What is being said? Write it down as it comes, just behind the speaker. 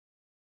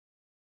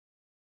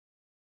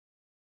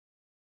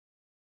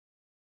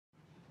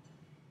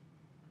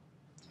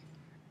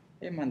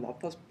Hey, my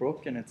laptop's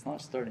broken. It's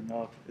not starting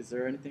up. Is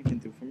there anything you can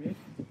do for me?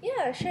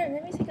 Yeah, sure.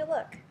 Let me take a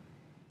look.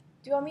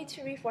 Do you want me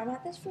to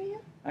reformat this for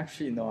you?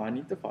 Actually, no, I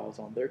need the files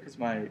on there because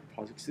my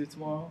project's due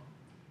tomorrow.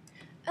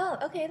 Oh,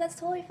 okay, that's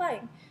totally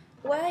fine.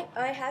 What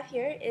I have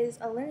here is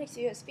a Linux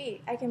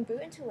USB. I can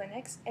boot into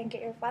Linux and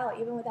get your file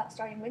even without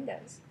starting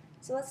Windows.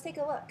 So let's take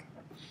a look.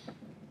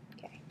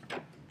 Okay,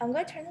 I'm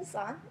going to turn this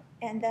on,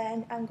 and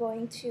then I'm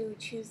going to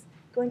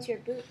go into your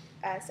boot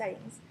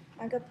settings.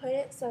 I'm going to put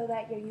it so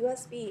that your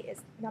USB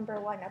is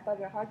 #1 above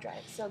your hard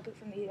drive, so boot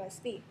from the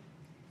USB.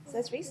 So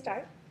let's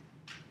restart.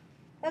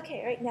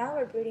 Okay, right now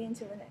we're booting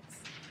into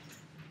Linux.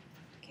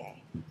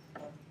 Okay.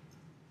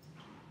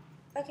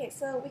 Okay,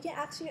 so we can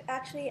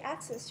actually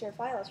access your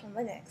files from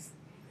Linux.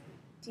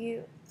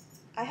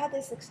 I have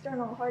this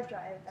external hard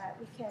drive that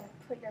we can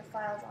put your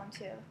files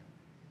onto.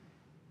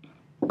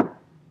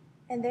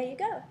 And there you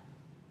go.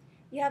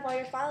 You have all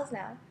your files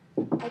now.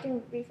 I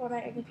can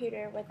reformat your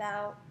computer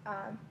without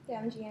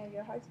damaging any of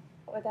your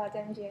without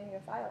damaging any of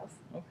your files.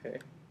 Okay.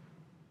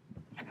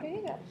 Here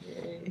you go.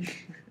 Yay.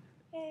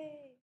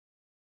 Yay.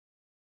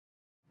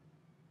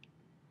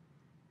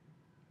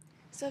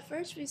 So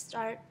first we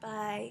start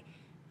by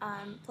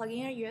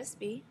plugging our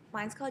USB.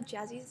 Mine's called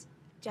Zazzy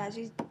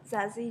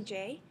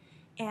J,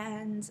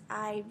 and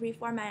I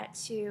reformat it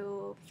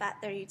to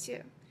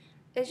FAT32.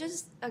 It's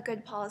just a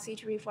good policy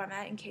to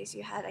reformat in case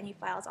you have any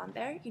files on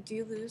there. You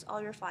do lose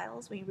all your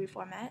files when you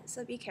reformat,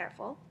 so be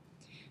careful.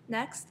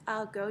 Next,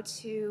 I'll go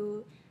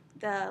to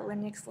the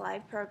Linux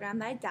Live program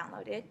that I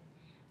downloaded.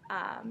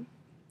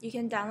 You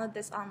can download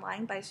this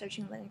online by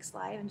searching Linux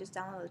Live and just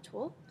download the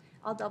tool.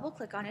 I'll double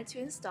click on it to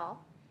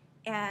install,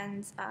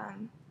 and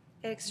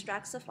it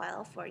extracts the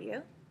file for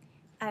you.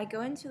 I go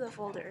into the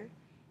folder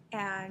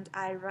and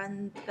I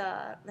run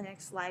the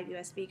Linux Live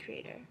USB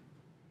creator.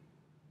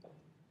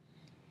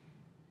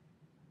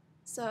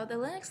 So the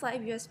Linux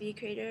Live USB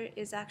creator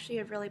is actually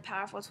a really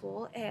powerful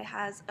tool. It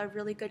has a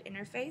really good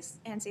interface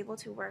and it's able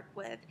to work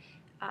with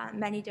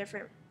many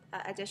different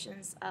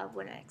editions of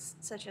Linux,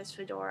 such as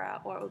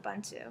Fedora or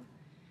Ubuntu.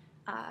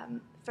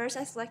 First,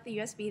 I select the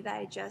USB that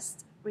I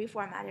just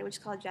reformatted, which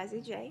is called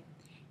Jazzy J.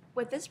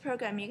 With this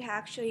program, you can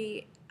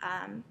actually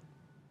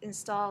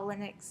install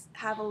Linux,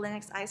 have a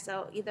Linux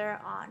ISO either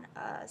on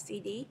a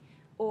CD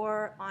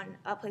or on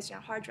a place on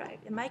your hard drive.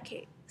 In my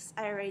case,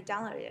 I already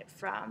downloaded it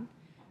from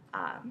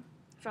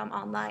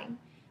online.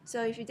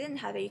 So if you didn't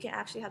have it, you can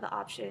actually have the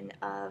option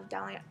of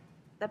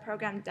the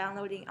program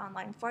downloading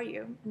online for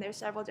you. And there's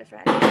several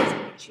different editions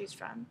you can choose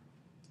from.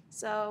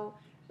 So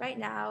right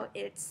now,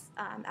 it's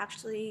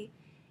actually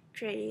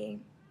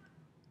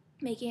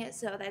making it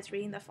so that it's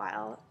reading the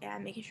file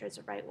and making sure it's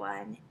the right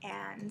one,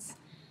 and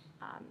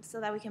so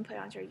that we can put it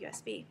onto your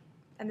USB.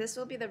 And this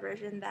will be the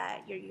version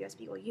that your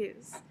USB will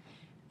use.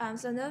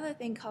 So another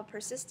thing called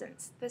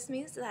persistence. This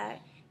means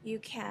that you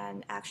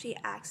can actually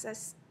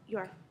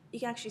you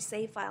can actually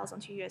save files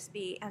onto your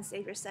USB and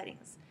save your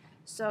settings.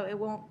 So it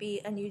won't be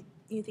a new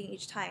thing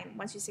each time.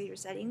 Once you save your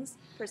settings,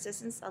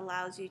 persistence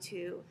allows you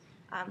to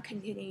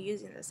continue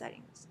using the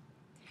settings.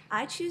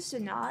 I choose to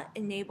not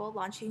enable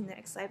launching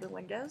Linux Live in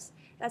Windows.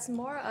 That's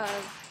more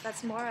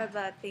of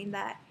a thing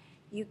that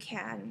you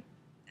can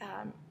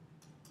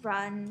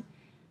run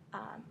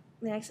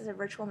Linux as a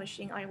virtual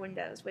machine on your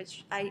Windows,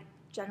 which I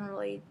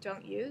generally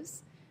don't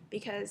use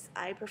because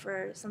I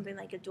prefer something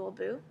like a dual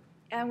boot.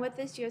 And with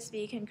this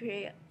USB,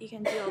 you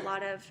can do a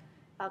lot of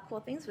cool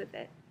things with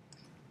it.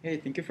 Hey,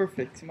 thank you for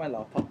fixing my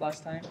laptop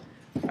last time.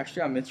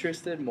 Actually, I'm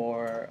interested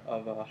more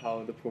of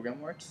how the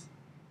program works.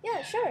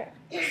 Yeah, sure.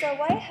 So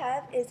what I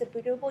have is a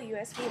bootable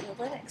USB with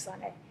Linux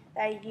on it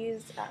that I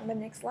used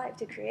Linux Live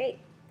to create.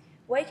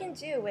 What you can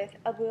do with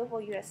a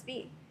bootable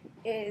USB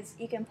is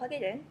you can plug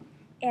it in,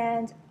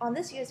 and on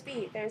this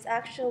USB, there's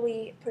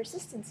actually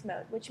persistence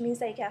mode, which means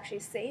that you can actually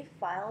save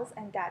files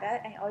and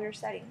data and all your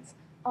settings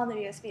on the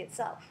USB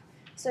itself.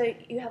 So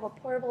you have a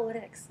portable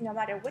Linux no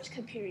matter which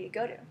computer you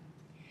go to.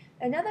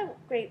 Another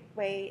great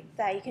way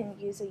that you can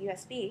use a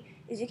USB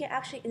is you can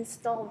actually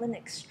install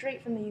Linux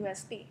straight from the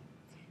USB.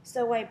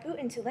 So when I boot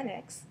into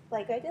Linux,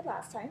 like I did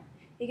last time,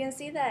 you can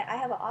see that I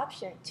have an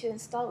option to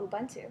install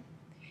Ubuntu.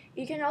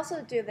 You can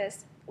also do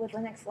this with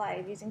Linux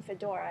Live using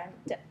Fedora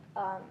and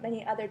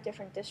many other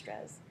different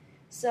distros.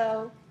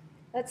 So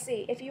let's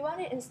see, if you want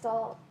to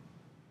install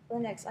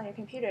Linux on your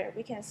computer,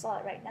 we can install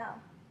it right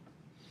now.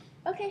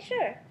 Okay,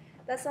 sure,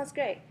 that sounds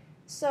great.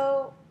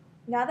 So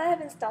now that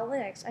I've installed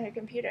Linux on your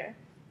computer,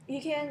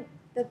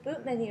 the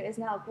boot menu is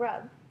now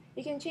grub.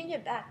 You can change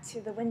it back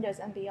to the Windows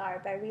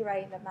MBR by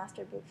rewriting the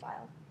master boot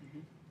file.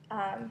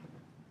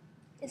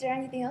 Is there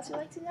anything else you'd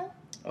like to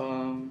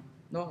know?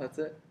 No, that's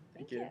it.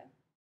 Thank you.